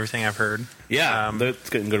good from everything I've heard. Yeah,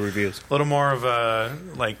 it's getting good reviews. A little more of a,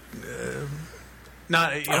 like...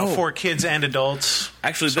 not for kids and adults.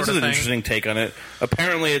 Actually, this is an interesting take on it.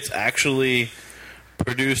 Apparently, it's actually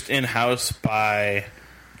produced in-house by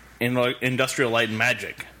Industrial Light and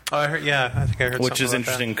Magic. Oh, I think I heard something which is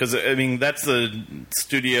interesting because I mean that's the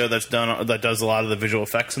studio that does a lot of the visual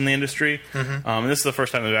effects in the industry. Mm-hmm. And this is the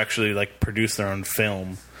first time they've actually like produced their own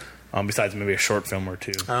film, besides maybe a short film or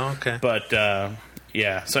two. Oh, okay. But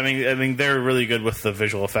yeah, so I mean, they're really good with the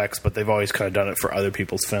visual effects, but they've always kind of done it for other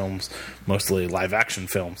people's films, mostly live-action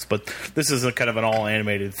films. But this is a kind of an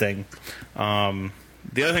all-animated thing.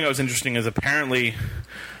 The other thing that was interesting is apparently, and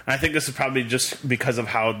I think this is probably just because of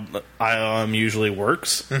how ILM usually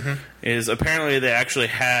works, is apparently they actually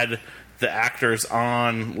had the actors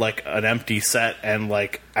on like an empty set and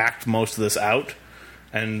like act most of this out.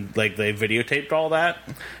 And like they videotaped all that.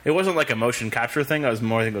 It wasn't like a motion capture thing. I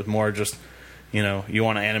think it was more just, you know, you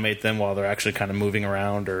want to animate them while they're actually kind of moving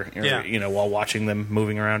around or you know, while watching them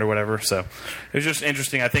moving around or whatever. So it was just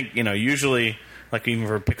interesting. I think, you know, usually like even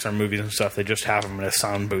for Pixar movies and stuff, they just have them in a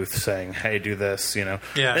sound booth saying, "Hey, do this," you know.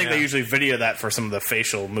 Yeah, I think they usually video that for some of the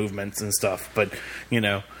facial movements and stuff. But, you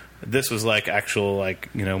know, this was like actual like,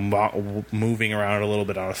 you know, moving around a little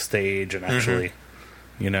bit on a stage and actually,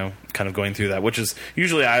 you know, kind of going through that, which is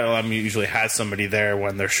usually ILM usually has somebody there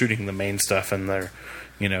when they're shooting the main stuff and they're,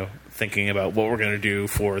 you know, thinking about what we're going to do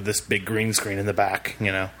for this big green screen in the back,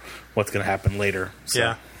 you know, what's going to happen later. So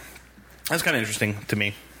yeah. That's kind of interesting to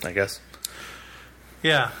me, I guess.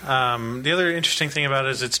 Yeah. The other interesting thing about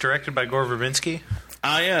it is it's directed by Gore Verbinski.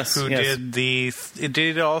 Yes. Who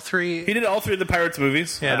did all three? He did all three of the Pirates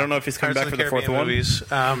movies. Yeah. I don't know if he's coming back for the fourth movies.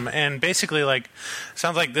 And basically, like,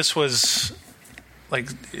 sounds like this was, like,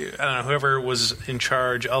 I don't know, whoever was in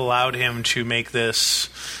charge allowed him to make this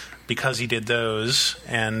because he did those.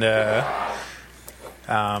 And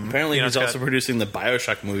apparently he's also producing the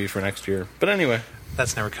BioShock movie for next year. But anyway.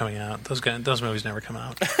 That's never coming out. Those movies never come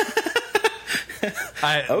out.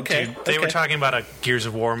 Okay. They were talking about a Gears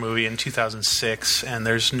of War movie in 2006, and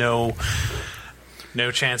there's no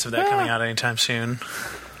chance of that coming out anytime soon.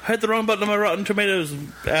 I hit the wrong button on my Rotten Tomatoes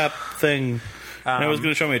app thing. And it was going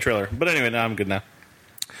to show me a trailer. But anyway, now I'm good now.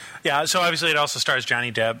 Yeah, so obviously it also stars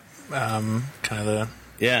Johnny Depp. Kind of the...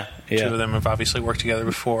 Yeah. Two of them have obviously worked together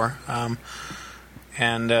before.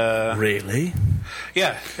 Really?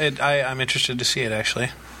 Yeah, I'm interested to see it, actually.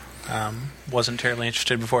 Wasn't terribly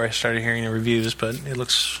interested before I started hearing the reviews, but it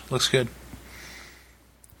looks good.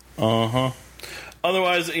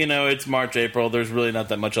 Otherwise, you know, it's March, April. There's really not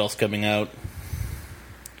that much else coming out.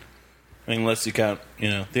 I mean, unless you count, you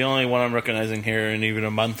know, the only one I'm recognizing here, and even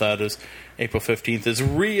a month out, is April 15th, is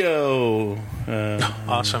Rio.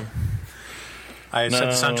 Awesome. I said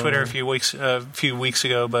this on Twitter a few weeks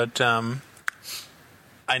ago, but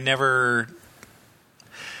whenever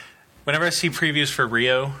I see previews for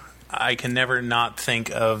Rio, I can never not think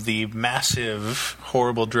of the massive,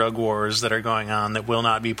 horrible drug wars that are going on that will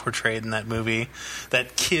not be portrayed in that movie,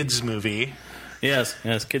 that kids movie. Yes,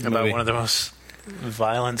 kids about movie. One of the most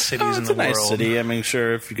violent cities in the world. It's a nice city. I mean,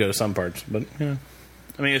 sure, if you go to some parts, but yeah,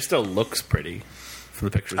 I mean, it still looks pretty from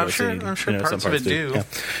the pictures I've seen. I'm sure parts of it do. Yeah.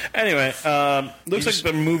 Anyway, looks like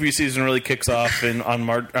the movie season really kicks off on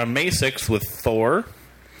May 6th with Thor,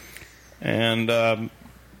 and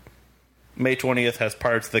May 20th has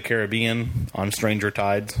Pirates of the Caribbean on Stranger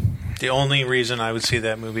Tides. The only reason I would see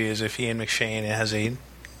that movie is if Ian McShane has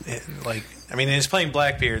he's playing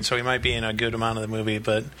Blackbeard, so he might be in a good amount of the movie,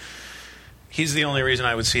 but he's the only reason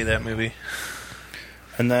I would see that movie.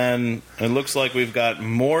 And then it looks like we've got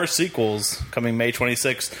more sequels coming May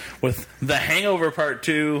 26th with The Hangover Part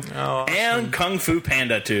 2 and Kung Fu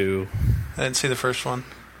Panda 2. I didn't see the first one.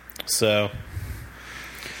 So...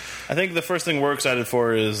 I think the first thing we're excited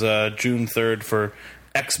for is June 3rd for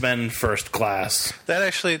X-Men First Class.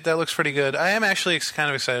 That looks pretty good. I am actually kind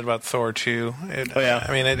of excited about Thor 2. I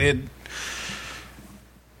mean,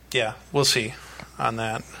 yeah, we'll see on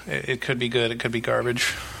that. It could be good. It could be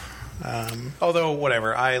garbage. Although,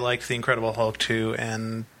 whatever. I liked The Incredible Hulk 2,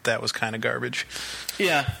 and that was kind of garbage.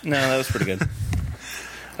 Yeah, no, that was pretty good.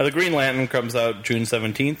 The Green Lantern comes out June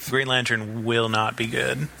 17th. Green Lantern will not be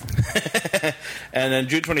good. And then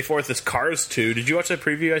June 24th is Cars 2. Did you watch that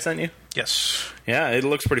preview I sent you? Yes. Yeah, it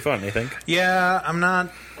looks pretty fun, I think. Yeah, I'm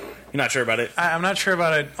not... You're not sure about it? I'm not sure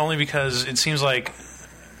about it only because it seems like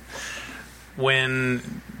when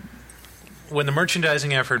the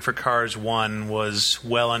merchandising effort for Cars 1 was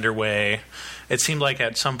well underway, it seemed like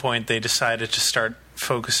at some point they decided to start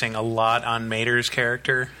focusing a lot on Mater's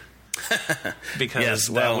character. Because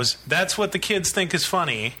that's what the kids think is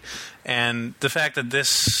funny, and the fact that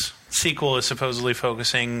this sequel is supposedly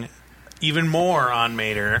focusing even more on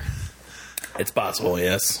Mater, it's possible.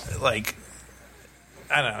 Yes, like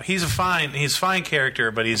I don't know, he's a fine character,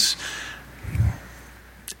 but he's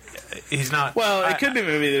not. Well, it could be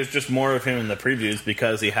maybe there's just more of him in the previews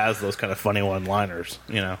because he has those kind of funny one-liners.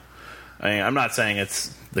 You know, I mean, I'm not saying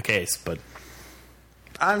it's the case, but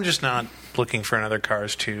I'm just not looking for another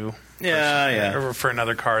Cars 2. Yeah. Or for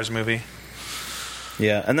another Cars movie.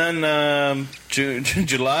 Yeah, and then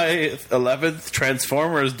July 11th,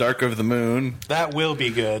 Transformers: Dark of the Moon. That will be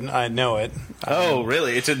good. I know it. Oh,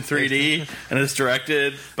 really? It's in 3D, and it's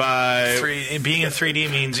directed by... Being in 3D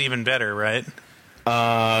means even better, right?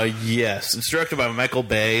 Yes. It's directed by Michael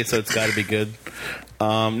Bay, so it's got to be good.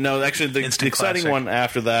 No, actually, the exciting one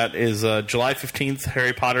after that is July 15th,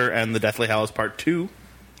 Harry Potter and the Deathly Hallows Part 2.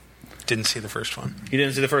 Didn't see the first one. You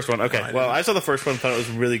didn't see the first one? Okay. No, I saw the first one, thought it was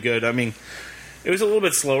really good. I mean, it was a little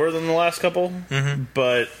bit slower than the last couple,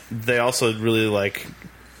 but they also really,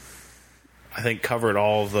 I think covered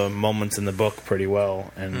all the moments in the book pretty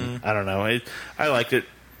well. And I don't know. I liked it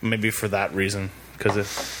maybe for that reason, because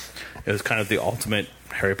it was kind of the ultimate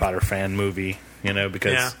Harry Potter fan movie, you know,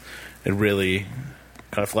 because it really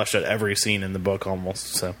kind of fleshed out every scene in the book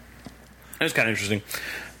almost. So it was kind of interesting.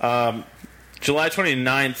 July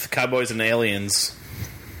 29th, Cowboys and Aliens.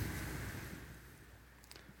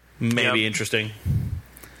 Maybe interesting.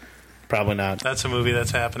 Probably not. That's a movie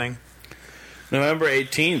that's happening. November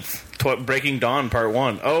 18th, Breaking Dawn Part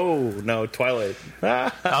 1. Oh, no, Twilight.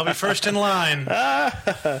 I'll be first in line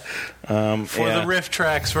for the Riff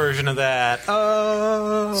Tracks version of that.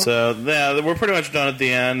 Oh. So, yeah, we're pretty much done at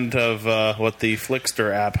the end of what the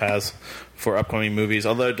Flickster app has for upcoming movies,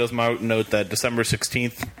 although it does note that December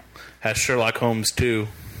 16th has Sherlock Holmes 2,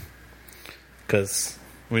 because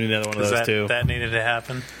we need another one of those too. That needed to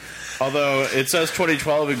happen. Although it says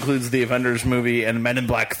 2012 includes the Avengers movie and Men in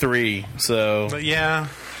Black 3, so... But yeah,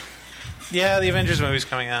 the Avengers movie's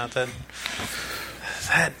coming out.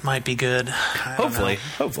 That might be good. Hopefully.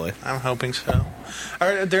 I'm hoping so.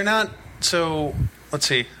 They're not... So, let's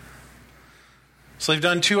see. So they've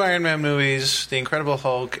done 2 Iron Man movies, The Incredible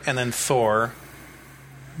Hulk, and then Thor,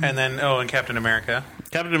 and then, and Captain America.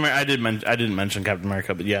 Captain America, I didn't mention Captain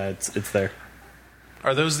America, but yeah, it's there.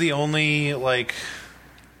 Are those the only,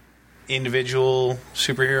 individual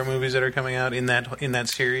superhero movies that are coming out in that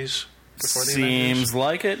series before the Avengers? Seems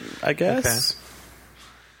like it, I guess. Okay.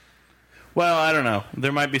 Well, I don't know.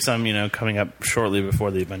 There might be some, coming up shortly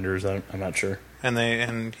before the Avengers. I'm not sure. And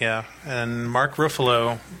Mark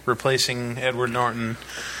Ruffalo replacing Edward Norton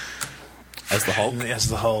as the Hulk. As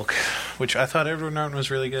the Hulk, which I thought Edward Norton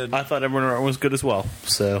was really good. I thought Edward Norton was good as well.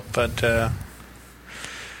 So, but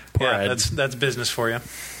that's business for you.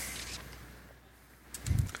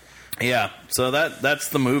 Yeah, so that's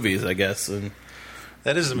the movies, I guess, and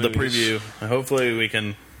that is the movies. The preview. Hopefully, we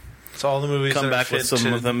can. It's all the movies. Come back with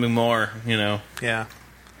some of them more, Yeah.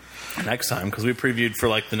 Next time, because we previewed for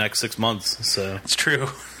the next 6 months. So it's true.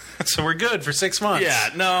 So we're good for 6 months.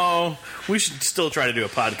 Yeah. No, we should still try to do a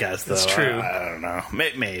podcast. Though. That's true. I don't know.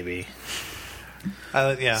 Maybe.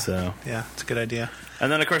 Yeah. So it's a good idea.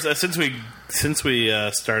 And then, of course, since we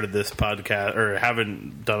started this podcast, or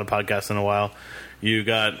haven't done a podcast in a while, you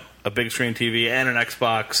got a big screen TV and an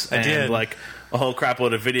Xbox. I did. A whole crap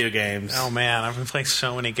load of video games. Oh, man. I've been playing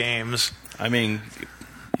so many games. I mean,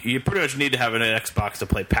 you pretty much need to have an Xbox to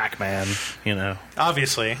play Pac-Man,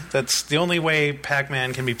 Obviously. That's the only way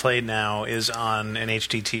Pac-Man can be played now is on an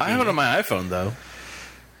HD TV. I have it on my iPhone, though.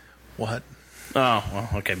 What? Oh, well,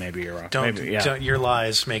 okay, maybe you're wrong. Don't your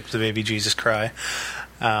lies make the baby Jesus cry.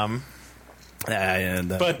 But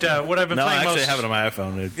what I've been playing I actually have it on my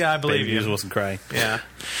iPhone. I believe baby you. Jesus wasn't crying. Yeah.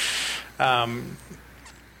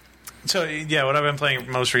 So, yeah, what I've been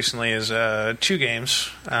playing most recently is 2 games.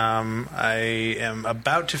 I am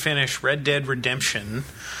about to finish Red Dead Redemption,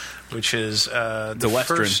 which is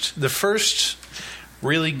the first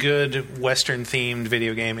really good Western-themed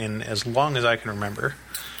video game in as long as I can remember.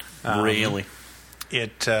 Really?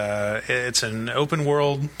 It's an open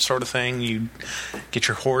world sort of thing. You get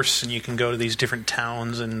your horse and you can go to these different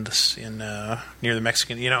towns in near the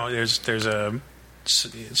Mexican. There's a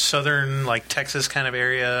southern, like Texas kind of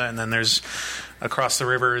area, and then there's across the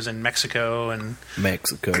rivers in Mexico and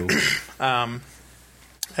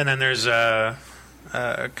and then there's kind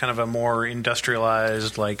of a more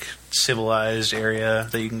industrialized, like civilized area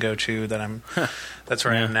that you can go to. That's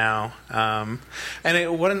where I am now.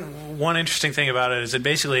 And one interesting thing about it is that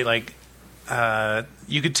basically, like,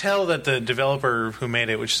 you could tell that the developer who made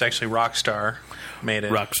it, which is actually Rockstar, made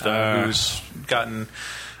it. Rockstar, who's gotten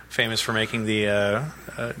famous for making the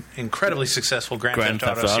incredibly successful Grand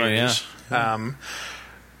Theft Auto series. Yeah.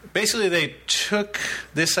 Basically, they took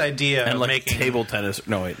this idea and of like making table tennis.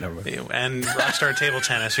 No, wait, never mind. And Rockstar Table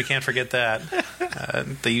Tennis. We can't forget that.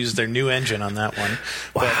 They used their new engine on that one.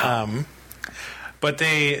 Wow. But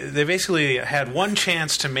they basically had one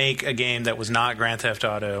chance to make a game that was not Grand Theft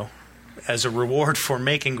Auto as a reward for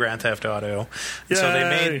making Grand Theft Auto.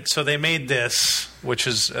 So they made this, which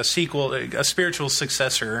is a sequel, a spiritual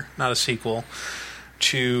successor, not a sequel,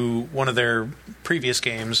 to one of their previous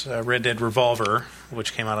games, Red Dead Revolver,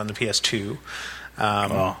 which came out on the PS2.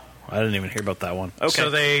 I didn't even hear about that one. Okay. So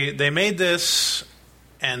they made this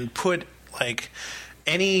and put like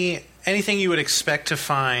anything you would expect to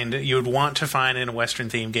find, you would want to find in a Western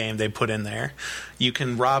themed game, they put in there. You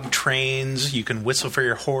can rob trains, you can whistle for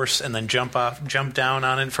your horse and then jump down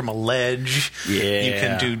on it from a ledge.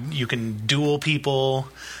 Yeah. You can duel people.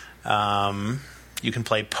 You can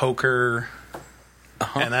play poker.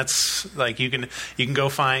 And that's like you can go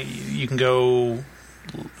find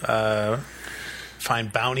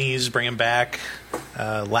bounties, bring them back,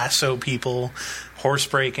 lasso people, horse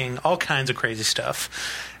breaking, all kinds of crazy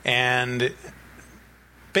stuff. And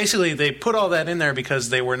basically they put all that in there because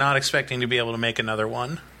they were not expecting to be able to make another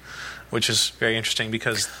one, which is very interesting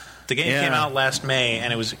because the game came out last May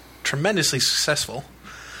and it was tremendously successful.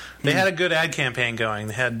 They had a good ad campaign going.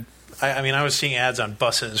 They had I was seeing ads on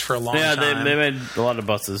buses for a long time. Yeah, they made a lot of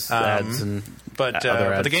buses ads, but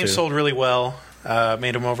the game sold really well.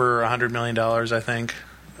 Made them over $100 million, I think,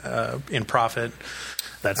 in profit.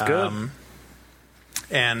 That's good.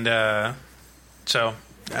 So,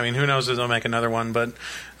 I mean, who knows if they'll make another one? But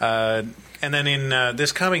and then in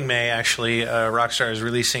this coming May, actually, Rockstar is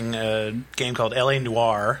releasing a game called L.A.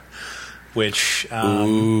 Noire, which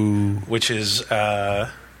is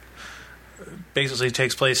basically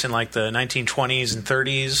takes place in like the 1920s and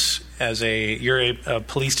 30s as you're a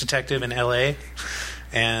police detective in LA,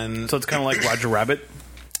 and so it's kind of like Roger Rabbit.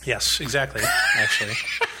 Yes, exactly. Actually,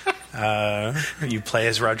 you play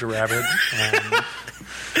as Roger Rabbit, and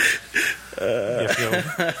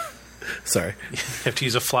Sorry, you have to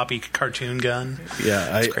use a floppy cartoon gun.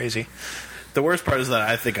 Yeah, it's crazy. The worst part is that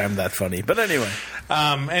I think I'm that funny, but anyway.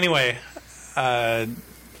 That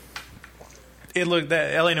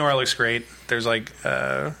L.A. Noire looks great. There's like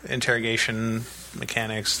interrogation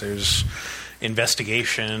mechanics. There's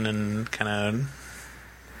investigation and kind of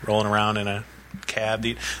rolling around in a cab.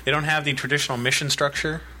 They don't have the traditional mission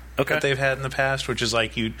structure that they've had in the past, which is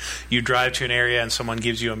like you drive to an area and someone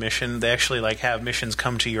gives you a mission. They actually like have missions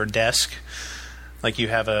come to your desk. Like you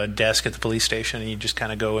have a desk at the police station and you just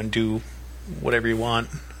kind of go and do whatever you want.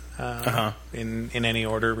 In any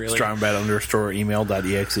order, really.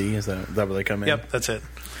 Strongbad_email.exe. Is that where they come in? Yep, that's it.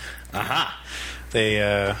 Aha.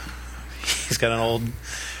 He's got an old.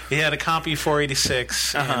 He had a Compy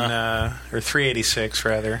 486 or 386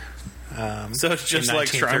 rather. So it's just like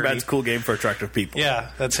Strongbad's cool game for attractive people.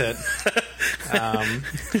 Yeah, that's it.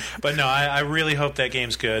 But no, I really hope that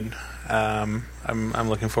game's good. I'm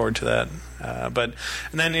looking forward to that.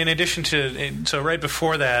 And then in addition to right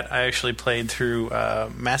before that, I actually played through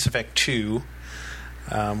Mass Effect 2,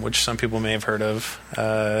 which some people may have heard of.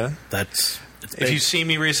 If you've seen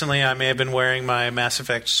me recently, I may have been wearing my Mass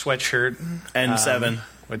Effect sweatshirt. N7.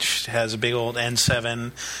 Which has a big old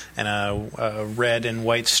N7 and a red and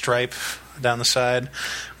white stripe down the side,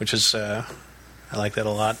 which is... I like that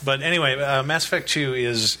a lot. But anyway, Mass Effect 2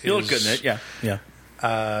 is... You look good in it, yeah.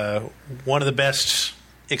 One of the best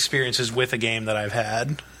experiences with a game that I've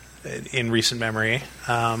had in recent memory.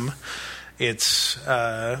 It's...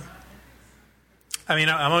 among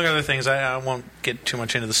other things, I won't get too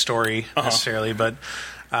much into the story necessarily, but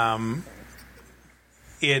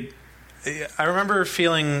I remember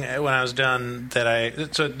feeling when I was done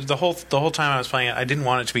that so the whole time I was playing it, I didn't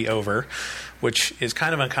want it to be over, which is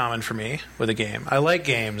kind of uncommon for me with a game. I like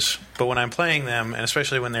games, but when I'm playing them, and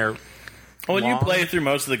especially when they're long, you play through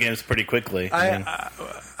most of the games pretty quickly.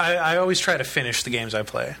 I always try to finish the games I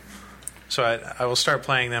play. So I will start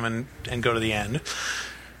playing them and go to the end.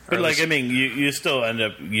 But you still end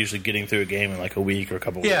up usually getting through a game in like a week or a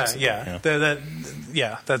couple weeks. Yeah.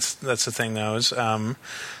 That's the thing though. Is I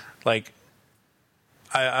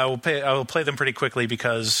will play them pretty quickly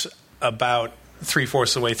because about 3/4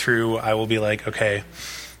 of the way through I will be like, okay,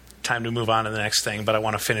 time to move on to the next thing. But I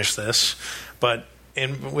want to finish this. But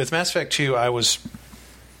with Mass Effect 2, I was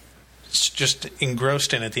just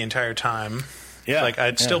engrossed in it the entire time. Yeah,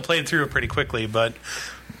 I'd still played through it pretty quickly, but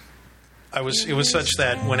it was such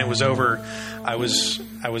that when it was over, I was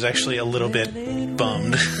actually a little bit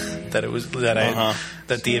bummed that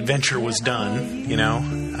that the adventure was done, you know,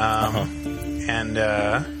 and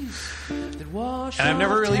I've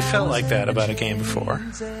never really felt like that about a game before.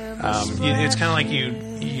 It's kind of like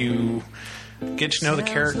you get to know the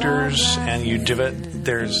characters, and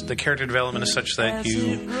the character development is such that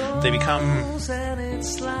they become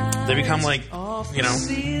like, you know,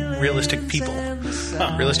 realistic people,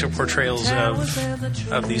 realistic portrayals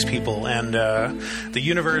of these people, and the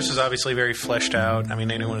universe is obviously very fleshed out. I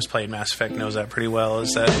mean, anyone who's played Mass Effect knows that pretty well.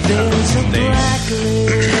 Is that they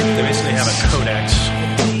basically have a codex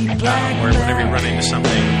where whenever you run into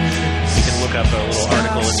something, you can look up a little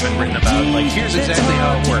article that's been written about, like, here's exactly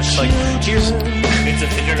how it works. Like, it's a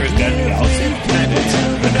Hitchhiker's Guide to the Galaxy. Kind of.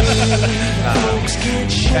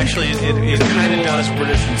 Actually, it kind of does.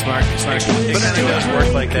 British and smart. It kind of does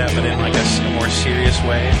work like that, but in like a more serious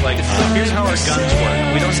way. Like, here's how our guns work.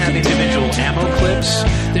 We don't have individual ammo clips.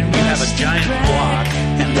 You have a giant block,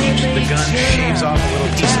 and the gun shaves off a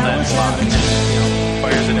little piece of that block and, you know,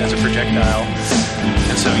 fires it as a projectile.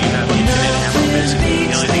 And so you have infinite ammo, basically.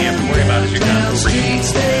 The only thing you have to worry about is your gun overheating.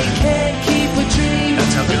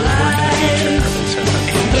 That's how they would work in the future. That's how they work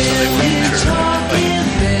in the future. Like,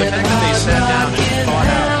 the fact that they sat down and thought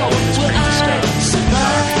out all of this crazy stuff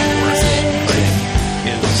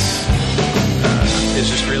is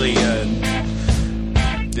just really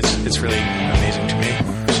it's really amazing to me.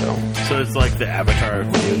 So it's like the Avatar of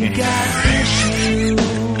video games.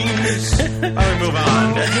 I'll move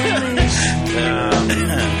on.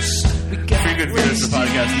 Pretty good viewers of the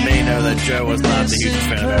podcast may know that Joe was not the hugest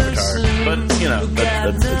fan of Avatar, but you know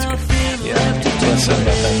that's good. Yeah, less said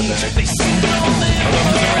about that, the better.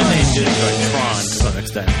 Although I really did enjoy Tron to some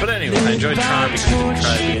extent, but anyway, I enjoyed Tron because it didn't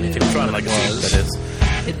try to be anything Tron like it was. That is.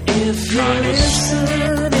 Tron was,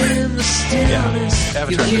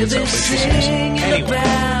 Avatar did itself way too seriously. Anyway, okay.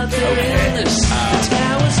 Do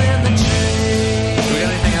we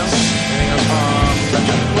got anything else? That's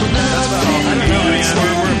about all. I don't know. I mean,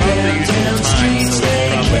 we're about the usual time, so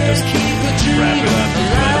we'll probably just wrap it up.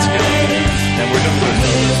 Let's go. And we're doing good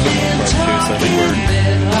this part too, so I think we're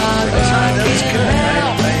that's good. I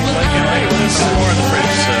want some more in the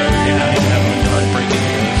fridge, so you know, you can have a breaking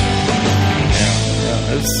news.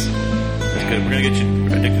 That's good. We're gonna get you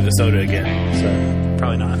addicted to soda again. So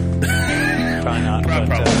probably not. Probably not.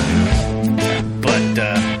 Probably. But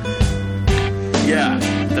yeah,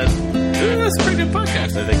 that's a pretty good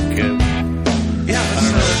podcast. I think. Yeah,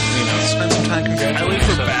 let's spend some time congratulating. At least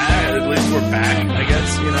we're back. At least we're back. I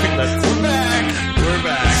guess we're back. We're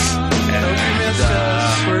back. And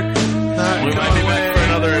we might be back for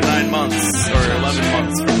another 9 months or 11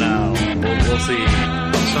 months from now. We'll see.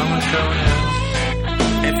 Someone's going in.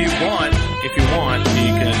 If you want,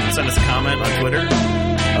 you can send us a comment on Twitter.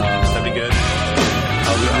 That'd be good.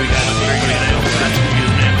 We got a very good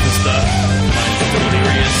usernames and stuff. Mine's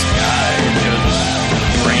Delirious Guy.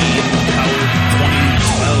 Brain Powered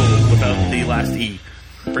 2012 without the last E.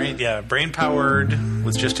 Brain Powered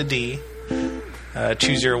with just a D.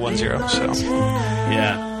 2010. So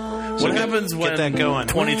yeah. What happens when that going.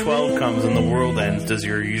 2012 comes and the world ends? Does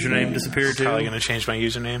your username disappear too? Probably going to change my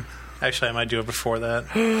username. Actually, I might do it before that.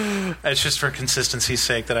 It's just for consistency's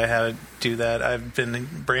sake that I had to do that.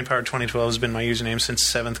 Brainpower 2012 has been my username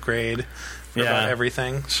since 7th grade for about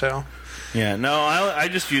everything. So yeah, no, I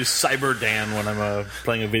just use CyberDan when I'm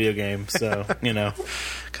playing a video game. So you know,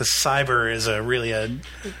 because cyber is really a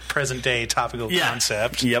present day topical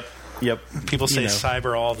concept. Yep. People say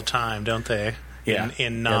cyber all the time, don't they? Yeah.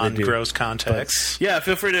 In non-gross contexts. But, yeah,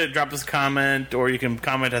 feel free to drop us a comment, or you can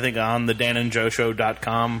comment, I think, on the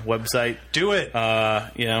danandjoeshow.com website. Do it. Tell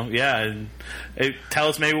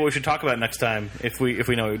us maybe what we should talk about next time, if we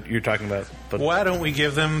know what you're talking about. But why don't we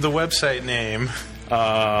give them the website name?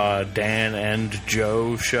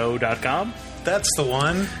 danandjoeshow.com. That's the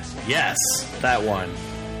one. Yes, that one.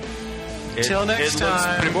 Until next time. It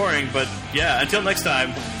looks pretty boring, but yeah, until next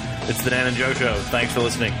time, it's the Dan and Joe Show. Thanks for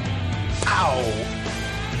listening. Ow!